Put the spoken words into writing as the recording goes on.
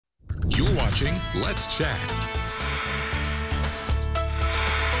You're watching Let's Chat.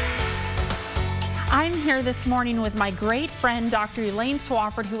 I'm here this morning with my great friend, Dr. Elaine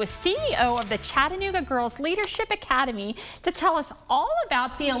Swafford, who is CEO of the Chattanooga Girls Leadership Academy, to tell us all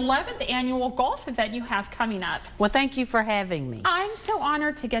about the 11th annual golf event you have coming up. Well, thank you for having me. I'm so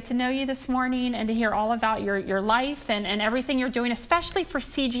honored to get to know you this morning and to hear all about your life and everything you're doing, especially for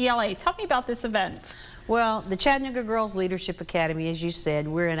CGLA. Tell me about this event. Well, the Chattanooga Girls Leadership Academy, as you said,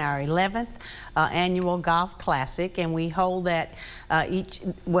 we're in our 11th annual golf classic, and we hold that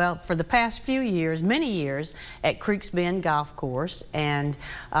for the past few years, many years, at Creeks Bend Golf Course. And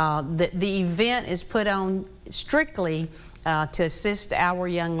the event is put on strictly to assist our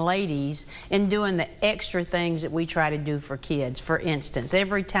young ladies in doing the extra things that we try to do for kids. For instance,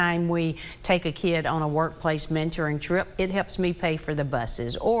 every time we take a kid on a workplace mentoring trip, it helps me pay for the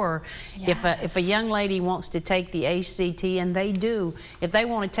buses. Or yes, if a young lady wants to take the ACT, and they do, if they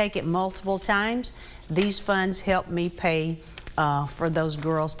want to take it multiple times, these funds help me pay for those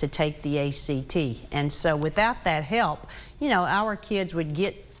girls to take the ACT. And so without that help, you know, our kids would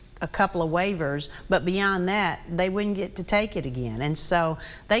get a couple of waivers, but beyond that, they wouldn't get to take it again. And so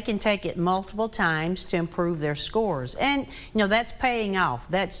they can take it multiple times to improve their scores. And, you know, that's paying off.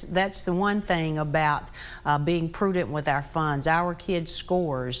 That's the one thing about being prudent with our funds. Our kids'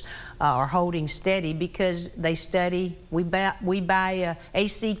 scores are holding steady because they study. We buy a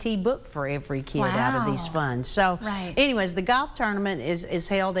ACT book for every kid out of these funds. So anyways, the golf tournament is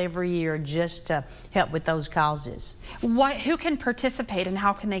held every year just to help with those causes. Who can participate and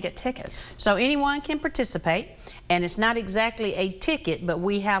how can they get tickets? So anyone can participate, and it's not exactly a ticket, but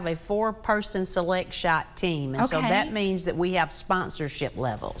we have a 4-person select shot team, and so that means that we have sponsorship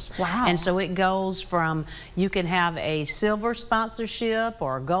levels. Wow. And so it goes from, you can have a silver sponsorship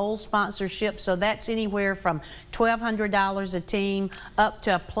or a gold sponsorship, so that's anywhere from $1,200 a team up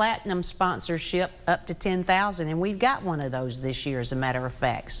to a platinum sponsorship up to $10,000, and we've got one of those this year, as a matter of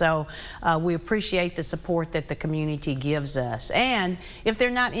fact. So we appreciate the support that the community gives us. And if they're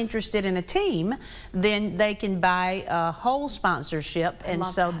not interested in a team, then they can buy a whole sponsorship, and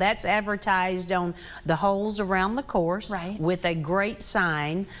so that's advertised on the holes around the course with a great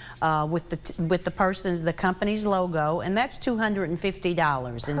sign with the company's logo, and that's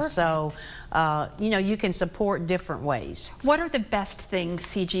 $250. And so you know, you can support different ways. What are the best things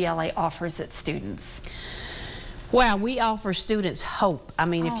CGLA offers its students? Well, we offer students hope. I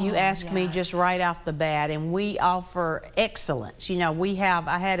mean, if you ask me just right off the bat, and we offer excellence. You know,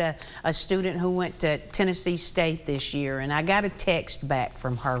 I had a student who went to Tennessee State this year, and I got a text back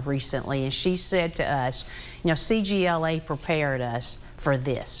from her recently, and she said to us, you know, CGLA prepared us for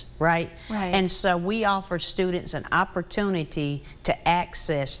this, right? And so we offer students an opportunity to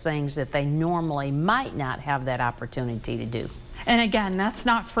access things that they normally might not have that opportunity to do. And again, that's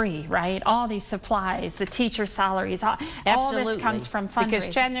not free, right? All these supplies, the teacher salaries, all this comes from fundraising. Because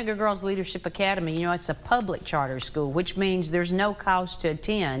Chattanooga Girls Leadership Academy, you know, it's a public charter school, which means there's no cost to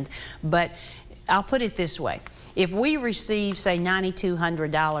attend. But I'll put it this way. If we receive, say,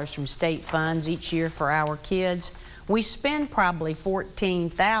 $9,200 from state funds each year for our kids, we spend probably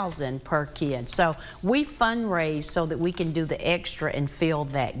 $14,000 per kid. So we fundraise so that we can do the extra and fill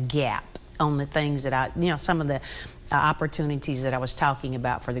that gap on the things that you know, some of the opportunities that I was talking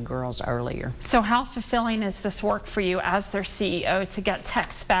about for the girls earlier. So how fulfilling is this work for you as their CEO to get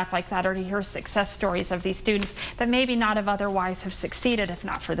texts back like that, or to hear success stories of these students that maybe not have otherwise have succeeded if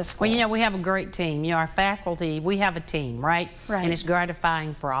not for the school? Well, you know, we have a great team. You know, our faculty, we have a team, right? And it's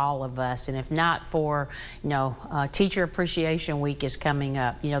gratifying for all of us. And if not for, you know, Teacher Appreciation Week is coming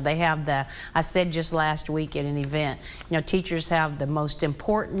up. You know, they have I said just last week at an event, you know, teachers have the most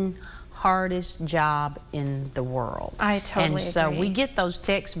important, hardest job in the world. I totally agree. And so we get those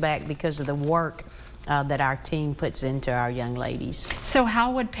texts back because of the work that our team puts into our young ladies. So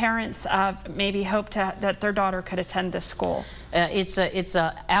how would parents maybe hope that their daughter could attend this school? It's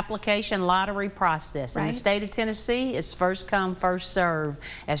a application lottery process. In the state of Tennessee, it's first come, first serve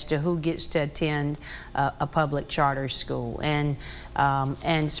as to who gets to attend a public charter school. And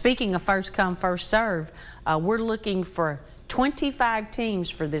speaking of first come, first serve, we're looking for 25 teams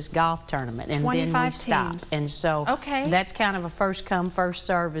for this golf tournament, and then we stop. And so that's kind of a first come, first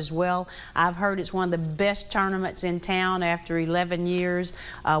serve as well. I've heard it's one of the best tournaments in town after 11 years.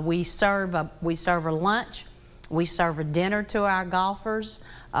 We serve a lunch. We serve a dinner to our golfers,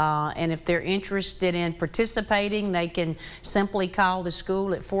 and if they're interested in participating, they can simply call the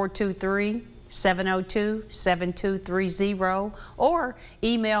school at 423 702-7230, or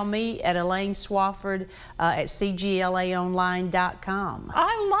email me at Elaine Swafford at cglaonline.com.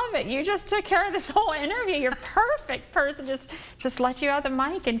 I love it. You just took care of this whole interview. You're a perfect person. Just let you have the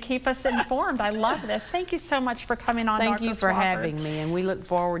mic and keep us informed. I love this. Thank you so much for coming on, Thank Dr. you for Swafford. having me, and we look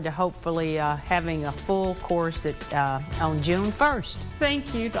forward to hopefully having a full course on June 1st.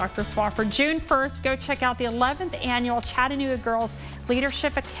 Thank you, Dr. Swafford. June 1st, go check out the 11th annual Chattanooga Girls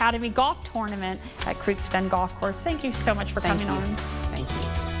Leadership Academy Golf Tournament at Creeks Bend Golf Course. Thank you so much for coming on.